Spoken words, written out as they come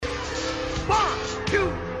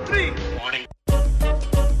three. Warning.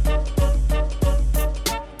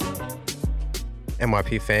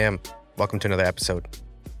 MYP fam, welcome to another episode.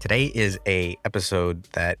 Today is a episode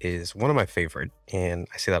that is one of my favorite, and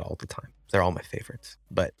I say that all the time. They're all my favorites.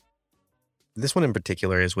 But this one in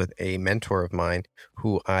particular is with a mentor of mine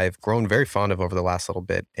who I've grown very fond of over the last little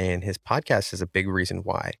bit, and his podcast is a big reason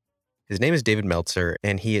why. His name is David Meltzer,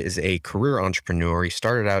 and he is a career entrepreneur. He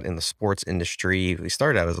started out in the sports industry. He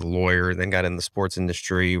started out as a lawyer, then got in the sports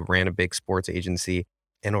industry, ran a big sports agency,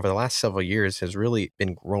 and over the last several years has really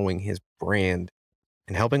been growing his brand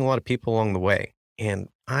and helping a lot of people along the way. And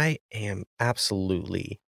I am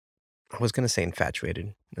absolutely, I was going to say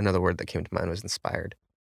infatuated. Another word that came to mind was inspired.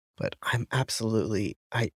 But I'm absolutely,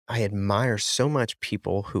 I admire so much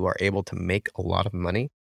people who are able to make a lot of money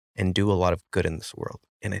and do a lot of good in this world.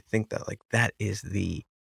 And I think that that is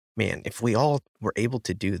man, if we all were able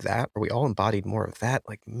to do that, or we all embodied more of that,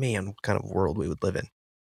 man, what kind of world we would live in.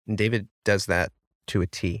 And David does that to a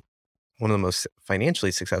T. One of the most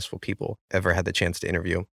financially successful people ever had the chance to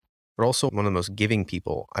interview, but also one of the most giving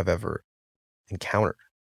people I've ever encountered.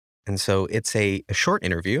 And so it's a short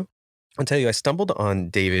interview. I'll tell you, I stumbled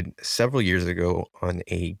on David several years ago on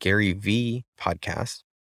a Gary Vee podcast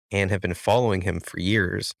and have been following him for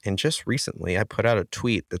years. And just recently, I put out a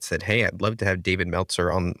tweet that said, hey, I'd love to have David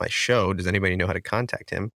Meltzer on my show. Does anybody know how to contact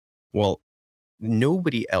him? Well,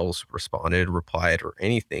 nobody else responded, replied, or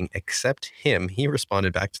anything except him. He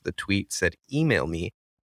responded back to the tweet, said, email me.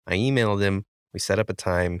 I emailed him. We set up a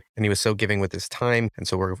time, and he was so giving with his time. And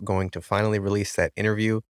so we're going to finally release that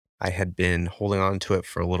interview. I had been holding on to it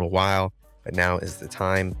for a little while, but now is the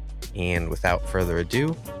time. And without further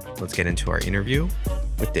ado, let's get into our interview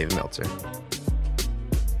with David Meltzer.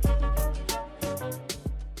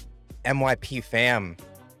 MYP fam,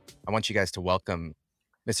 I want you guys to welcome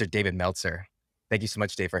Mr. David Meltzer. Thank you so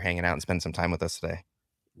much, Dave, for hanging out and spending some time with us today.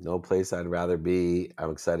 No place I'd rather be.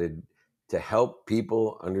 I'm excited to help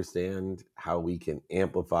people understand how we can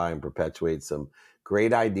amplify and perpetuate some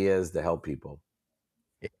great ideas to help people.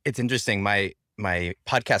 It's interesting. My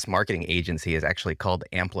podcast marketing agency is actually called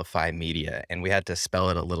Amplify Media, and we had to spell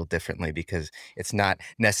it a little differently because it's not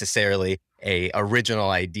necessarily a original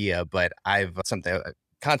idea, but a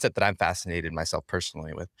concept that I'm fascinated myself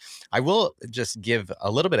personally with. I will just give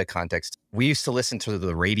a little bit of context. We used to listen to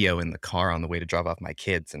the radio in the car on the way to drop off my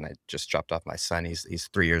kids, and I just dropped off my son. He's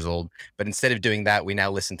 3 years old. But instead of doing that, we now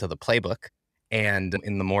listen to the playbook. And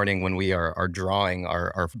in the morning when we are drawing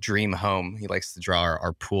our dream home, he likes to draw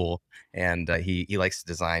our pool, and he likes to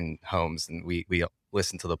design homes, and we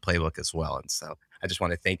listen to the playbook as well. And so I just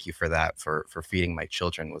want to thank you for that, for feeding my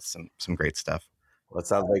children with some great stuff. Well, it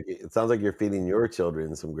sounds like you're feeding your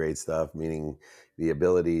children some great stuff, meaning the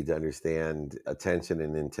ability to understand attention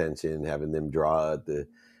and intention, having them draw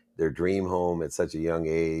their dream home at such a young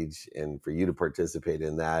age. And for you to participate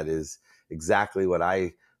in that is exactly what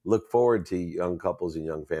I look forward to young couples and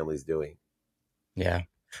young families doing. Yeah.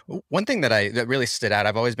 One thing that really stood out,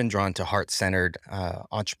 I've always been drawn to heart-centered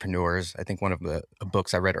entrepreneurs. I think one of the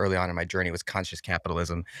books I read early on in my journey was Conscious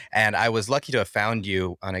Capitalism. And I was lucky to have found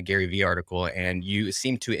you on a Gary Vee article, and you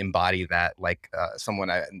seem to embody that like someone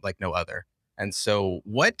like no other. And so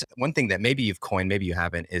one thing that maybe you've coined, maybe you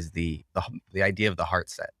haven't, is the idea of the heart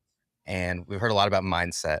set. And we've heard a lot about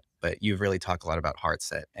mindset, but you've really talked a lot about heart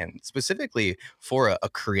set. And specifically for a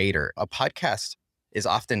creator, a podcast is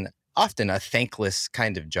often a thankless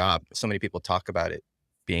kind of job. So many people talk about it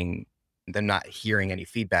being them not hearing any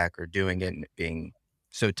feedback or doing it and being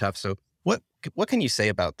so tough. So what can you say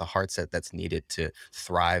about the heart set that's needed to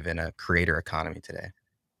thrive in a creator economy today?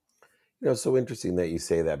 It's so interesting that you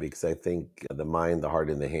say that, because I think the mind, the heart,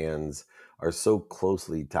 and the hands are so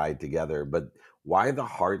closely tied together. But why the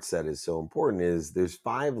heart set is so important is there's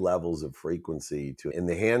 5 levels of frequency and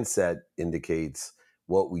the hand set indicates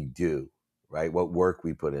what we do, right? What work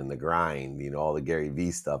we put in, the grind, all the Gary Vee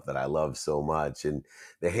stuff that I love so much. And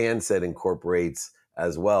the hand set incorporates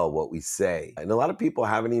as well what we say. And a lot of people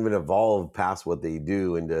haven't even evolved past what they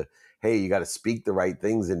do into, hey, you got to speak the right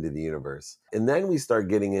things into the universe. And then we start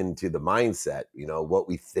getting into the mindset, what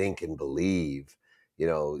we think and believe.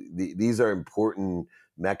 These are important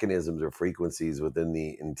mechanisms or frequencies within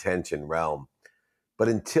the intention realm. But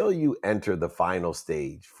until you enter the final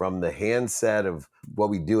stage, from the handset of what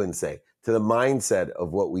we do and say, to the mindset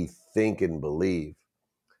of what we think and believe,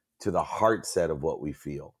 to the heart set of what we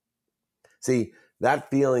feel. See,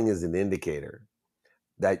 that feeling is an indicator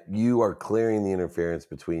that you are clearing the interference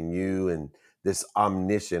between you and this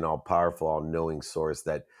omniscient, all-powerful, all-knowing source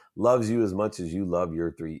that loves you as much as you love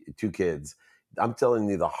your 2 kids. I'm telling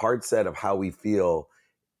you, the heart set of how we feel,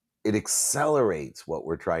 it accelerates what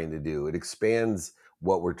we're trying to do. It expands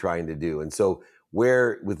what we're trying to do. And so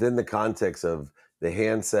where within the context of the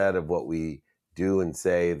handset of what we do and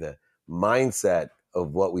say, the mindset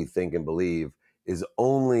of what we think and believe is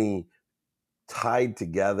only tied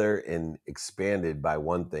together and expanded by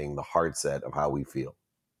one thing, the heart set of how we feel.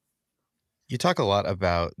 You talk a lot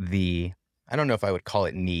about I don't know if I would call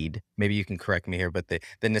it need. Maybe you can correct me here, but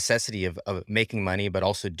the necessity of making money, but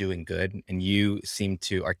also doing good. And you seem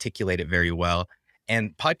to articulate it very well.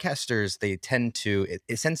 And podcasters, they it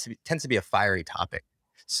tends to be a fiery topic.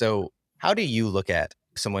 So how do you look at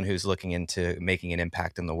someone who's looking into making an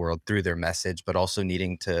impact in the world through their message, but also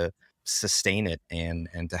needing to sustain it and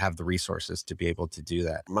to have the resources to be able to do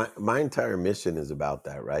that? My entire mission is about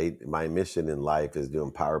that, right? My mission in life is to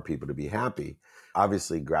empower people to be happy.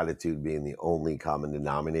 Obviously, gratitude being the only common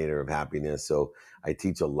denominator of happiness. So I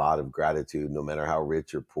teach a lot of gratitude, no matter how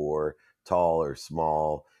rich or poor, tall or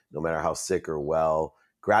small, no matter how sick or well.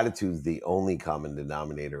 Gratitude is the only common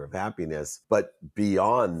denominator of happiness. But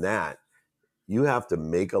beyond that, you have to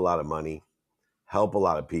make a lot of money, help a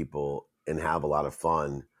lot of people, and have a lot of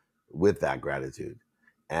fun with that gratitude.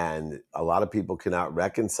 And a lot of people cannot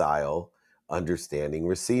reconcile understanding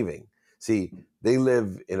receiving. See, they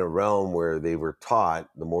live in a realm where they were taught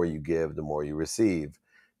the more you give, the more you receive.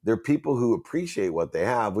 There are people who appreciate what they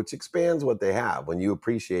have, which expands what they have. When you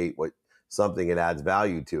appreciate what something, it adds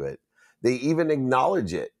value to it. They even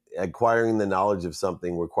acknowledge it. Acquiring the knowledge of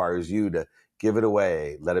something requires you to give it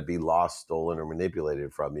away, let it be lost, stolen, or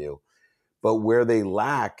manipulated from you. But where they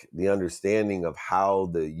lack the understanding of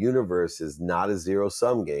how the universe is not a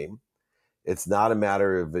zero-sum game, it's not a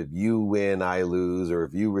matter of if you win, I lose, or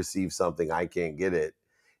if you receive something, I can't get it.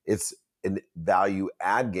 It's a value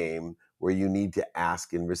add game where you need to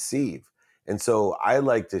ask and receive. And so I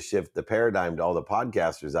like to shift the paradigm to all the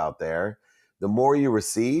podcasters out there. The more you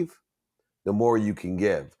receive, the more you can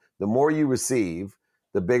give. The more you receive,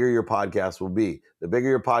 the bigger your podcast will be. The bigger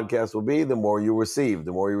your podcast will be, the more you receive.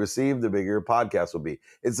 The more you receive, the bigger your podcast will be.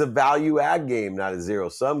 It's a value add game, not a zero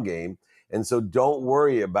sum game. And so don't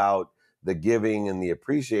worry about the giving and the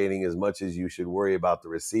appreciating as much as you should worry about the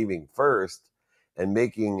receiving first and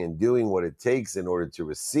making and doing what it takes in order to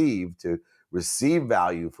receive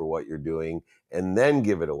value for what you're doing and then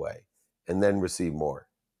give it away and then receive more.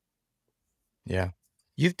 Yeah.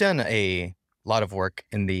 You've done a lot of work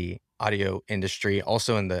in the audio industry,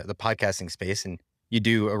 also in the podcasting space, and you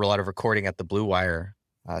do a lot of recording at the Blue Wire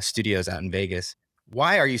studios out in Vegas.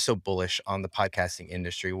 Why are you so bullish on the podcasting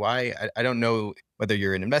industry? Why? I don't know whether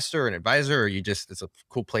you're an investor or an advisor or it's a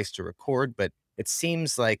cool place to record, but it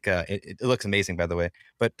seems like it looks amazing, by the way.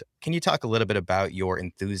 But can you talk a little bit about your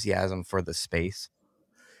enthusiasm for the space?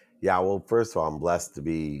 Yeah, well, first of all, I'm blessed to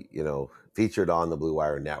be, featured on the Blue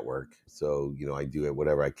Wire Network. So, I do it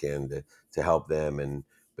whatever I can to help them, and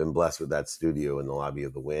been blessed with that studio in the lobby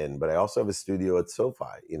of the Wynn. But I also have a studio at SoFi.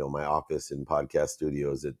 My office and podcast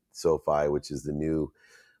studios at SoFi, which is the new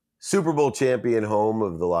Super Bowl champion home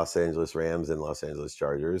of the Los Angeles Rams and Los Angeles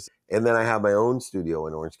Chargers. And then I have my own studio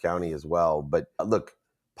in Orange County as well. But look,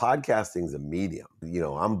 podcasting is a medium.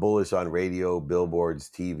 I'm bullish on radio, billboards,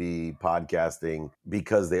 TV, podcasting,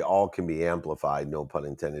 because they all can be amplified, no pun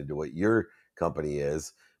intended, to what your company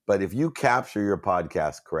is. But if you capture your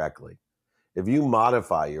podcast correctly, if you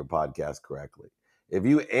modify your podcast correctly, if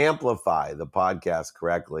you amplify the podcast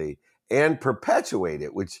correctly and perpetuate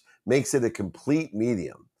it, which makes it a complete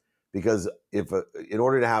medium, because in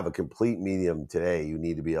order to have a complete medium today, you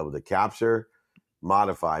need to be able to capture,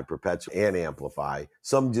 modify, perpetuate, and amplify.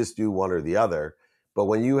 Some just do one or the other. But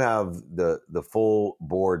when you have the full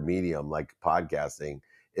board medium like podcasting,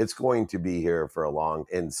 it's going to be here for a long.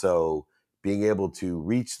 And so being able to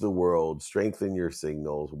reach the world, strengthen your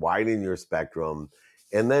signals, widen your spectrum.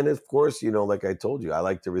 And then, of course, like I told you, I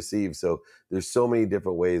like to receive. So there's so many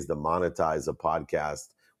different ways to monetize a podcast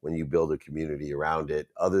when you build a community around it,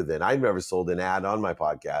 other than I've never sold an ad on my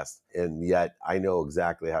podcast. And yet I know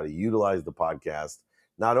exactly how to utilize the podcast,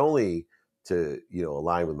 not only to,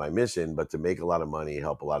 align with my mission, but to make a lot of money,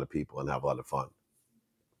 help a lot of people, and have a lot of fun.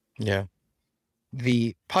 Yeah.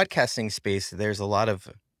 The podcasting space, there's a lot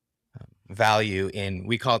of value in,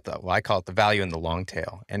 I call it the value in the long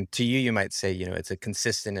tail. And to you, you might say, it's a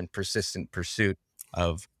consistent and persistent pursuit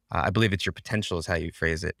of, I believe it's your potential is how you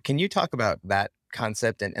phrase it. Can you talk about that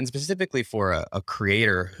concept and specifically for a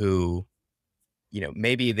creator who,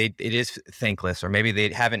 maybe it is thankless, or maybe they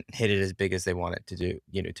haven't hit it as big as they want it to do,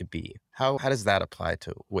 to be. How does that apply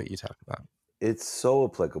to what you talk about? It's so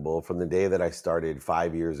applicable. From the day that I started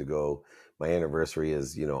 5 years ago, my anniversary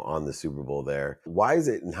is, on the Super Bowl there. Why is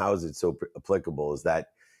it and how is it so applicable is that,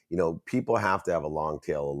 people have to have a long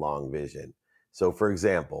tail, a long vision. So for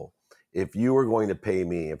example, if you were going to pay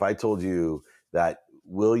me, if I told you that,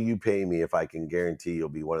 will you pay me if I can guarantee you'll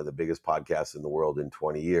be one of the biggest podcasts in the world in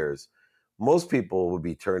 20 years? Most people would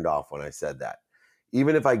be turned off when I said that,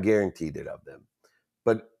 even if I guaranteed it of them.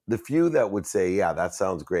 But the few that would say, yeah, that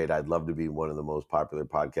sounds great, I'd love to be one of the most popular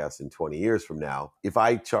podcasts in 20 years from now. If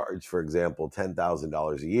I charge, for example,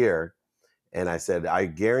 $10,000 a year, and I said, I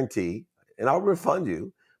guarantee, and I'll refund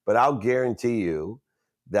you, but I'll guarantee you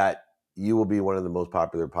that you will be one of the most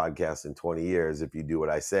popular podcasts in 20 years if you do what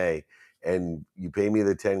I say, and you pay me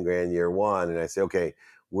the 10 grand year one, and I say, okay,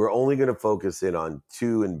 we're only going to focus in on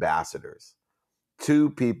 2 ambassadors, 2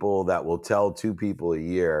 people that will tell 2 people a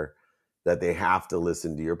year that they have to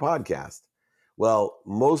listen to your podcast. Well,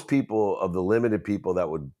 most people, of the limited people that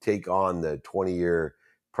would take on the 20-year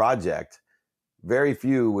project, very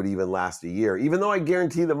few would even last a year. Even though I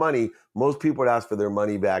guarantee the money, most people would ask for their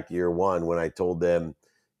money back year one when I told them,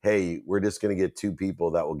 hey, we're just going to get 2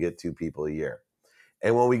 people that will get 2 people a year.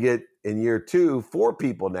 And when we get in year 2, 4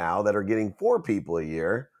 people now that are getting 4 people a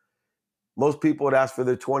year, most people would ask for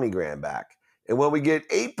their 20 grand back. And when we get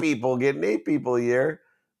 8 people getting 8 people a year,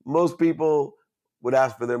 most people would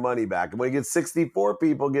ask for their money back. And when we get 64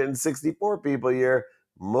 people getting 64 people a year,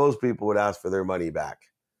 most people would ask for their money back.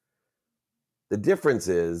 The difference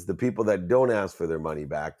is the people that don't ask for their money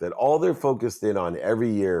back, that all they're focused in on every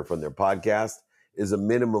year from their podcast is a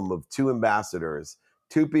minimum of 2 ambassadors,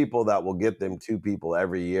 2 people that will get them 2 people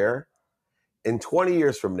every year. In 20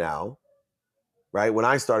 years from now, right? When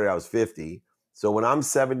I started, I was 50. So when I'm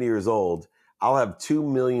 70 years old, I'll have 2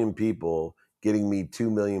 million people getting me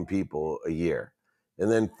 2 million people a year.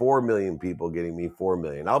 And then 4 million people getting me 4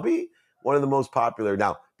 million. I'll be one of the most popular.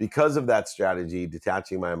 Now, because of that strategy,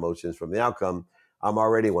 detaching my emotions from the outcome, I'm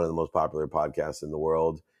already one of the most popular podcasts in the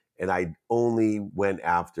world. And I only went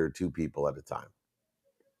after 2 people at a time.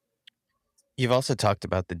 You've also talked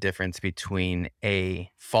about the difference between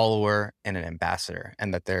a follower and an ambassador,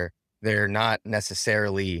 and that they're not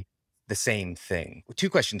necessarily the same thing.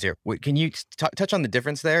 2 questions here. Can you touch on the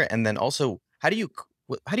difference there? And then also, how do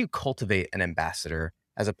you cultivate an ambassador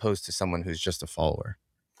as opposed to someone who's just a follower?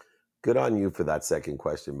 Good on you for that second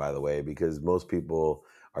question, by the way, because most people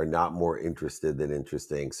are not more interested than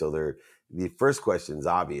interesting. So the first question is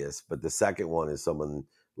obvious, but the second one is someone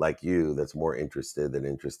like you that's more interested than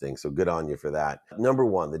interesting. So good on you for that. Number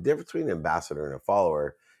one, the difference between an ambassador and a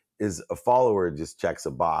follower is a follower just checks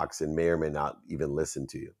a box and may or may not even listen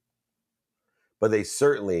to you. But they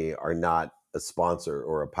certainly are not a sponsor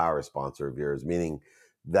or a power sponsor of yours, meaning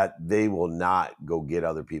that they will not go get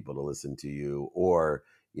other people to listen to you, or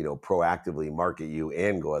proactively market you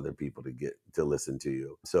and go other people to listen to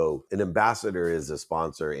you. So an ambassador is a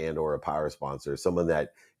sponsor and or a power sponsor, someone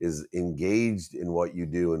that is engaged in what you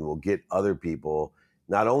do and will get other people,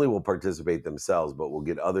 not only will participate themselves, but will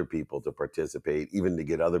get other people to participate, even to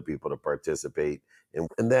get other people to participate. And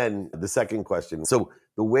then the second question. So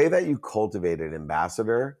the way that you cultivate an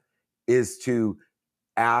ambassador is to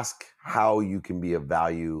ask how you can be of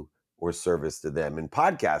value or service to them. In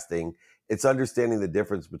podcasting, it's understanding the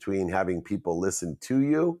difference between having people listen to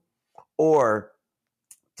you or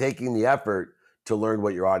taking the effort to learn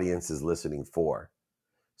what your audience is listening for.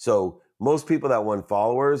 So most people that want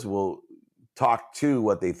followers will talk to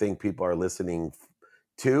what they think people are listening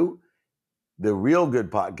to. The real good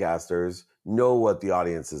podcasters know what the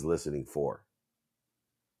audience is listening for.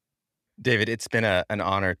 David, it's been an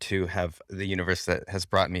honor to have the universe that has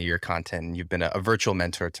brought me your content. You've been a virtual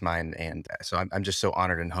mentor to mine. And so I'm just so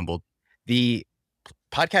honored and humbled. The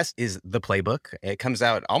podcast is The Playbook. It comes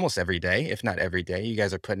out almost every day, if not every day. You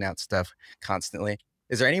guys are putting out stuff constantly.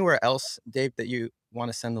 Is there anywhere else, Dave, that you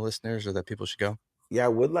want to send the listeners or that people should go? Yeah, I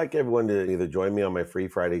would like everyone to either join me on my free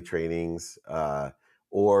Friday trainings,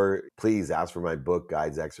 or please ask for my book,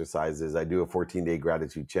 guides, exercises. I do a 14-day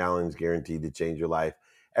gratitude challenge guaranteed to change your life.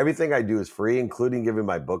 Everything I do is free, including giving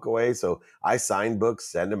my book away. So I sign books,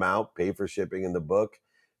 send them out, pay for shipping in the book.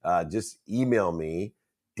 Just email me,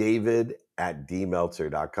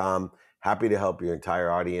 david@dmeltzer.com. Happy to help your entire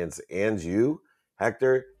audience and you,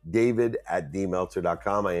 Hector.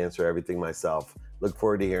 david@dmeltzer.com. I answer everything myself. Look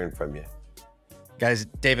forward to hearing from you. Guys,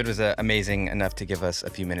 David was amazing enough to give us a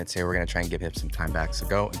few minutes here. We're going to try and give him some time back. So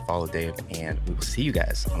go and follow Dave, and we will see you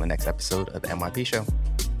guys on the next episode of the MYP Show.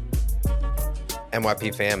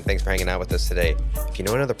 MYP fam, thanks for hanging out with us today. If you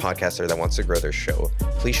know another podcaster that wants to grow their show,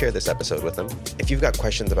 please share this episode with them. If you've got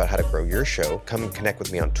questions about how to grow your show, come and connect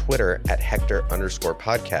with me on Twitter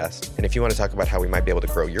 @Hector_podcast. And if you want to talk about how we might be able to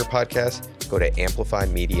grow your podcast, go to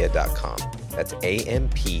amplifymedia.com. That's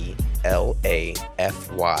AMPLAFY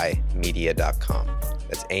media.com.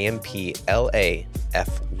 That's AMPLAFY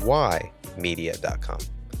media.com.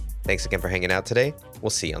 Thanks again for hanging out today. We'll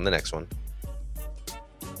see you on the next one.